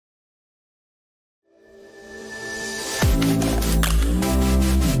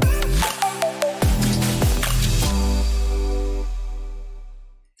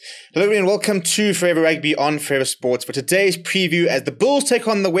Hello everyone, welcome to Forever Rugby on Forever Sports for today's preview as the Bulls take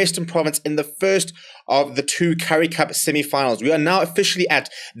on the Western Province in the first of the two Currie Cup semi-finals. We are now officially at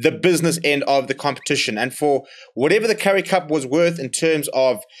the business end of the competition, and for whatever the Currie Cup was worth in terms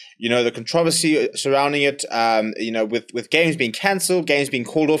of, the controversy surrounding it, with games being cancelled, games being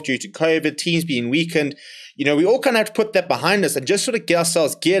called off due to COVID, teams being weakened, we all kind of have to put that behind us and just sort of get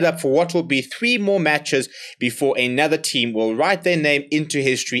ourselves geared up for what will be 3 more matches before another team will write their name into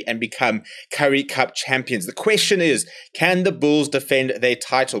history and become Currie Cup champions. The question is, can the Bulls defend their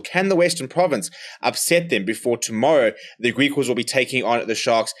title? Can the Western Province upset them before tomorrow the Griquas will be taking on the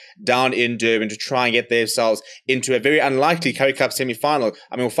Sharks down in Durban to try and get themselves into a very unlikely Currie Cup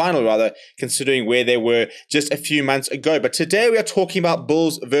final rather, considering where they were just a few months ago. But today we are talking about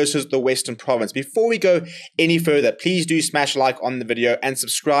Bulls versus the Western Province. Before we go any further, please do smash like on the video and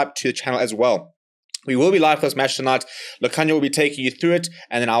subscribe to the channel as well. We will be live for this match tonight. Lakanya will be taking you through it,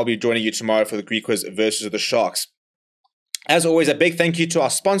 and then I'll be joining you tomorrow for the Griquas versus the Sharks. As always, a big thank you to our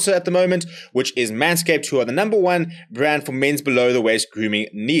sponsor at the moment, which is Manscaped, who are the #1 brand for men's below-the-waist grooming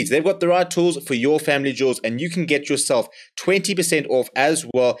needs. They've got the right tools for your family jewels, and you can get yourself 20% off as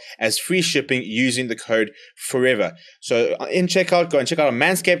well as free shipping using the code FOREVER. So in checkout, go and check out on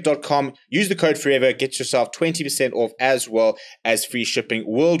manscaped.com, use the code FOREVER, get yourself 20% off as well as free shipping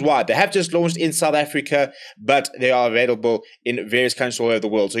worldwide. They have just launched in South Africa, but they are available in various countries all over the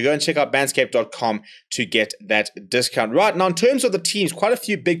world. So go and check out manscaped.com to get that discount. Right now, in terms of the teams, quite a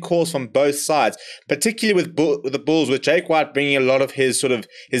few big calls from both sides, particularly with the Bulls, with Jake White bringing a lot of his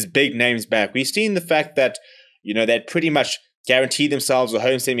big names back. We've seen the fact that, they'd pretty much guaranteed themselves a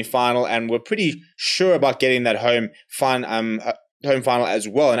home semi-final and were pretty sure about getting that home final as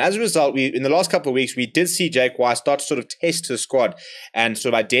well. And as a result, in the last couple of weeks, we did see Jake White start to sort of test the squad and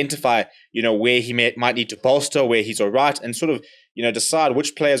sort of identify, where he might need to bolster, where he's all right, and sort of, decide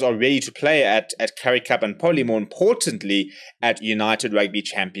which players are ready to play at Currie Cup and probably more importantly at United Rugby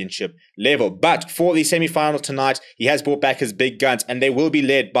Championship level. But for the semi-final tonight, he has brought back his big guns and they will be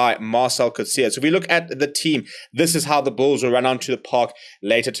led by Marcel Coetzee. So if we look at the team, this is how the Bulls will run onto the park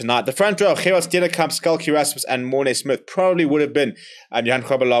later tonight. The front row, Gerard Steenekamp, Skalkie Rasmus and Morne Smith probably would have been Johan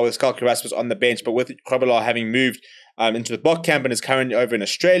Grobelaar with Skalkie Rasmus on the bench, but with Grobelaar having moved into the BOK camp and is currently over in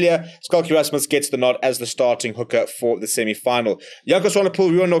Australia, Skalkie Rasmus gets the nod as the starting hooker for the semi-final. Janko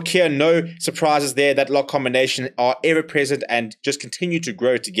Swanepoel, Ruan Nokia, no surprises there. That lock combination are ever present and just continue to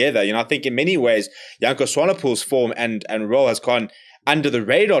grow together. I think in many ways, Janko Swanepoel's form and role has gone under the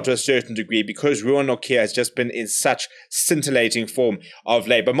radar to a certain degree because Ruan Nokia has just been in such scintillating form of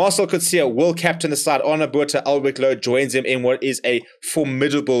late. But Marcel Coetzee will captain the side. Arno Botha, Albert Lowe joins him in what is a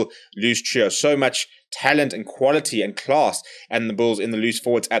formidable loose trio. So much talent and quality and class and the Bulls in the loose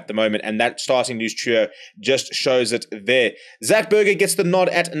forwards at the moment, and that starting loose trio just shows it there. Zach Berger gets the nod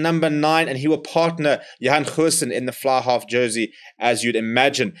at number 9 and he will partner Johan Goosen in the fly half jersey, as you'd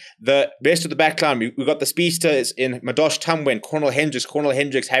imagine. The rest of the backline, we've got the speedsters in Madosh Tamwe and Cornel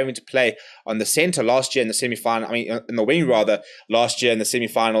Hendricks having to play on the center last year in the semi-final, in the wing rather, last year in the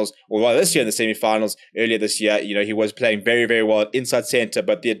semi-finals, or rather this year in the semi-finals. Earlier this year, he was playing very, very well inside center,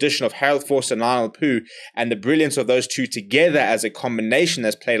 but the addition of Harold Forster and Lionel Pooh and the brilliance of those two together as a combination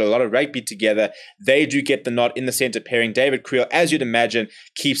that's played a lot of rugby together, they do get the nod in the center pairing. David Creel, as you'd imagine,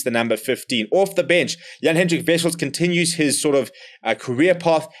 keeps the number 15. Off the bench, Jan-Hendrik Wessels continues his sort of career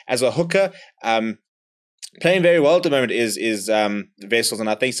path as a hooker. Playing very well at the moment is Wessels, and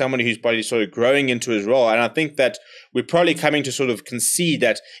I think someone who's probably sort of growing into his role. And I think that we're probably coming to sort of concede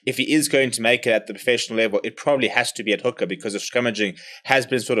that if he is going to make it at the professional level, it probably has to be at hooker because the scrummaging has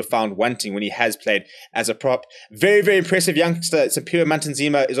been sort of found wanting when he has played as a prop. Very, very impressive youngster Sapira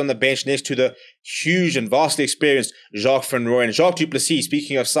Mantanzima is on the bench next to the huge and vastly experienced Jacques Van Rooyen. And Jacques du Plessis,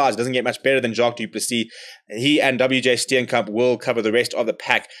 speaking of size, doesn't get much better than Jacques du Plessis. He and WJ Steenkamp will cover the rest of the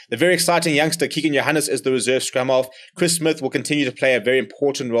pack. The very exciting youngster Keegan Johannes is the reserve scrum half. Chris Smith will continue to play a very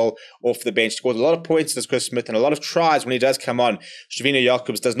important role off the bench. Scores a lot of points as Chris Smith and a lot of tries when he does come on. Shavino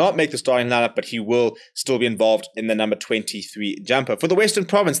Jacobs does not make the starting lineup, but he will still be involved in the number 23 jumper. For the Western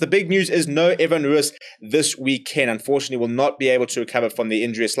Province, the big news is no Evan Ruiz this weekend. Unfortunately, will not be able to recover from the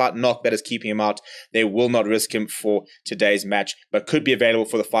injury, a slight knock that is keeping him out. They will not risk him for today's match, but could be available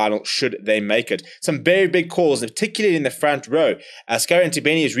for the final should they make it. Some very big calls, particularly in the front row. Scary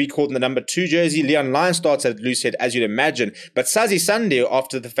Ntibeni is recalled in the number 2 jersey. Leon Lyon starts at loose head, as you'd imagine. But Sazi Sunday,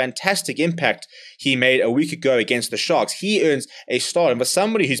 after the fantastic impact he made a week ago against the Sharks, he earns a start. And for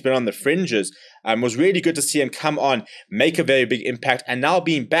somebody who's been on the fringes, was really good to see him come on, make a very big impact, and now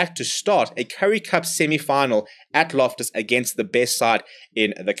being back to start a Currie Cup semi-final at Loftus against the best side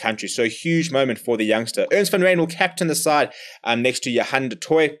in the country. So a huge moment for the youngster. Ernst van Rijn will captain the side next to Johan de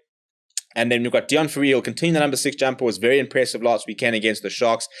Tooy. And then we've got Deon Fourie, who'll continue the number 6 jumper, was very impressive last weekend against the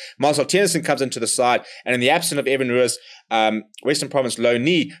Sharks. Marcel Tennyson comes into the side, and in the absence of Evan Ruiz, Western Province low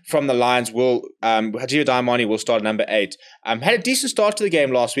knee from the Lions will, Hajiva Daimani will start number 8. Had a decent start to the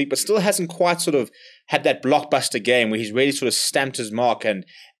game last week, but still hasn't quite sort of had that blockbuster game where he's really sort of stamped his mark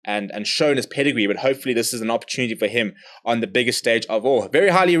and shown his pedigree, but hopefully this is an opportunity for him on the biggest stage of all. Very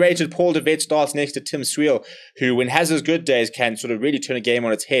highly rated Paul de Vet starts next to Tim Swiel, who when has his good days can sort of really turn a game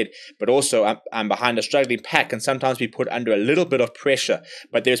on its head, but also behind a struggling pack can sometimes be put under a little bit of pressure.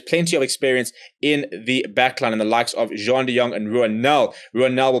 But there's plenty of experience in the backline and the likes of Jean de Jong and Ruan Nel.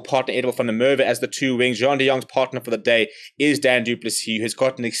 Ruan Nel will partner Edel van der Merwe as the 2 wings. Jean de Jong's partner for the day is Dan du Plessis, who has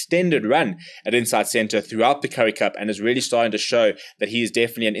got an extended run at inside centre throughout the Currie Cup and is really starting to show that he is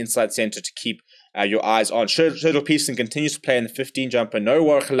definitely an inside centre to keep your eyes on. Shirtle Peterson continues to play in the 15 jumper. No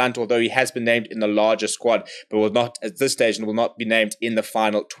Warwick Galant, although he has been named in the larger squad, but will not at this stage and will not be named in the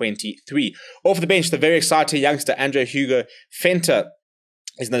final 23. Off the bench, the very exciting youngster Andre Hugo Fenter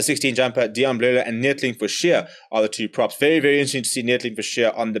is in the 16 jumper. Dion Bleuler and Neertling Forshire are the 2 props. Very, very interesting to see Neertling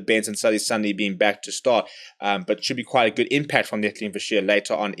Forshire on the bench and Sally Sunday being back to start. But should be quite a good impact from Neertling Forshire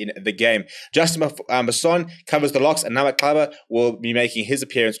later on in the game. Justin Masson covers the locks, and Namak Klaba will be making his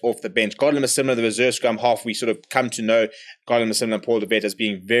appearance off the bench. Godlin Masimla, the reserve scrum half, we sort of come to know Godlin Masimla and Paul de Vet as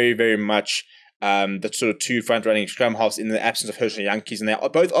being very, very much the sort of 2 front-running scrum halves in the absence of Herschel Yankees, and they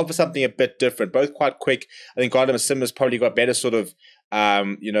both offer something a bit different, both quite quick. I think Godlin Masimla's probably got better sort of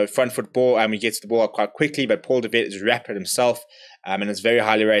front foot ball, he gets the ball out quite quickly, but Paul de Vet is rapid himself, and is very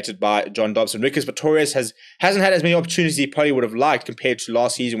highly rated by John Dobson. Rickers Pretorius hasn't had as many opportunities he probably would have liked compared to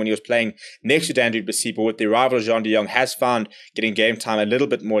last season when he was playing next to Dan du Plessis, but with the arrival of Jean de Jong has found getting game time a little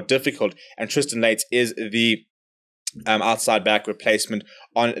bit more difficult, and Tristan Lates is the outside back replacement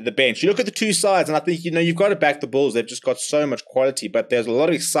on the bench. You look at the 2 sides, and I think, you've got to back the Bulls. They've just got so much quality, but there's a lot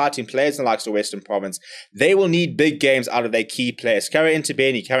of exciting players in the likes of Western Province. They will need big games out of their key players. Karen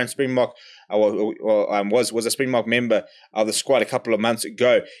Springbok was a Springbok member of the squad a couple of months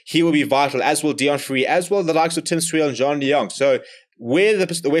ago. He will be vital, as will Deon Fourie, as well the likes of Tim Swiel and Jean de Jong. So where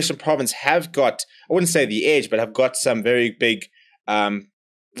the Western Province have got, I wouldn't say the edge, but have got some very big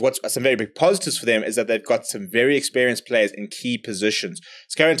some very big positives for them is that they've got some very experienced players in key positions.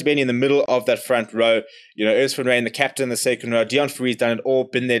 Scaran Tabeni in the middle of that front row, Ernst van Rijn, the captain in the second row. Deon Fourie done it all,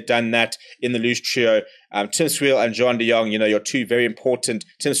 been there, done that in the loose trio. Tim Swiel and Jean de Jong, your 2 very important.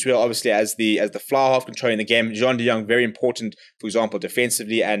 Tim Swiel obviously as the flower half controlling the game. Jean de Jong very important, for example,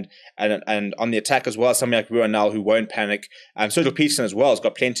 defensively and on the attack as well. Somebody like Ruan Nel who won't panic. Sergio Peterson as well has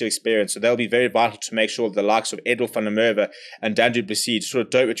got plenty of experience, so they'll be very vital to make sure that the likes of Edel van der Merwe and Dan du Plessis sort of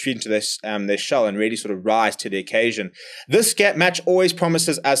don't retreat into their shell and really sort of rise to the occasion. This match always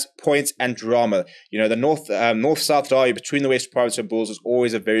promises us points and drama. The north-south derby between the Western Province and Bulls is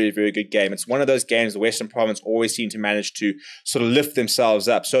always a very, very good game. It's one of those games the Western Province always seem to manage to sort of lift themselves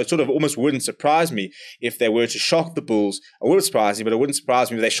up. So it sort of almost wouldn't surprise me if they were to shock the Bulls. It wouldn't surprise me, but it wouldn't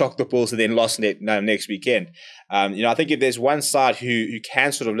surprise me if they shocked the Bulls and then lost next weekend. I think if there's one side who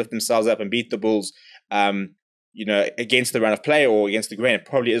can sort of lift themselves up and beat the Bulls, against the run of play or against the grain, it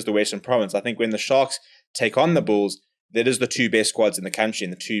probably is the Western Province. I think when the Sharks take on the Bulls, that is the 2 best squads in the country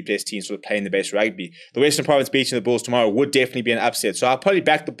and the 2 best teams sort of playing the best rugby. The Western Province beating the Bulls tomorrow would definitely be an upset. So I'll probably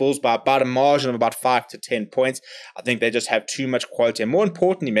back the Bulls by about a margin of about 5 to 10 points. I think they just have too much quality and more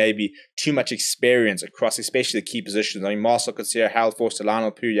importantly, maybe too much experience across, especially the key positions. I mean, Marcel Coetzee, Harold Forster,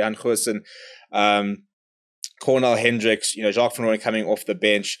 Lionel Pugh, Jan Goosen, Cornel Hendricks, Jacques van Rooyen coming off the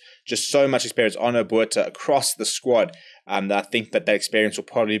bench. Just so much experience on Boerta across the squad. That I think that experience will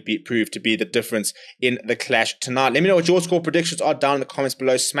probably prove to be the difference in the clash tonight. Let me know what your score predictions are down in the comments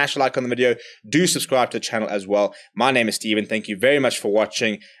below. Smash a like on the video. Do subscribe to the channel as well. My name is Steven. Thank you very much for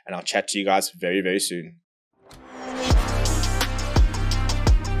watching, and I'll chat to you guys very, very soon.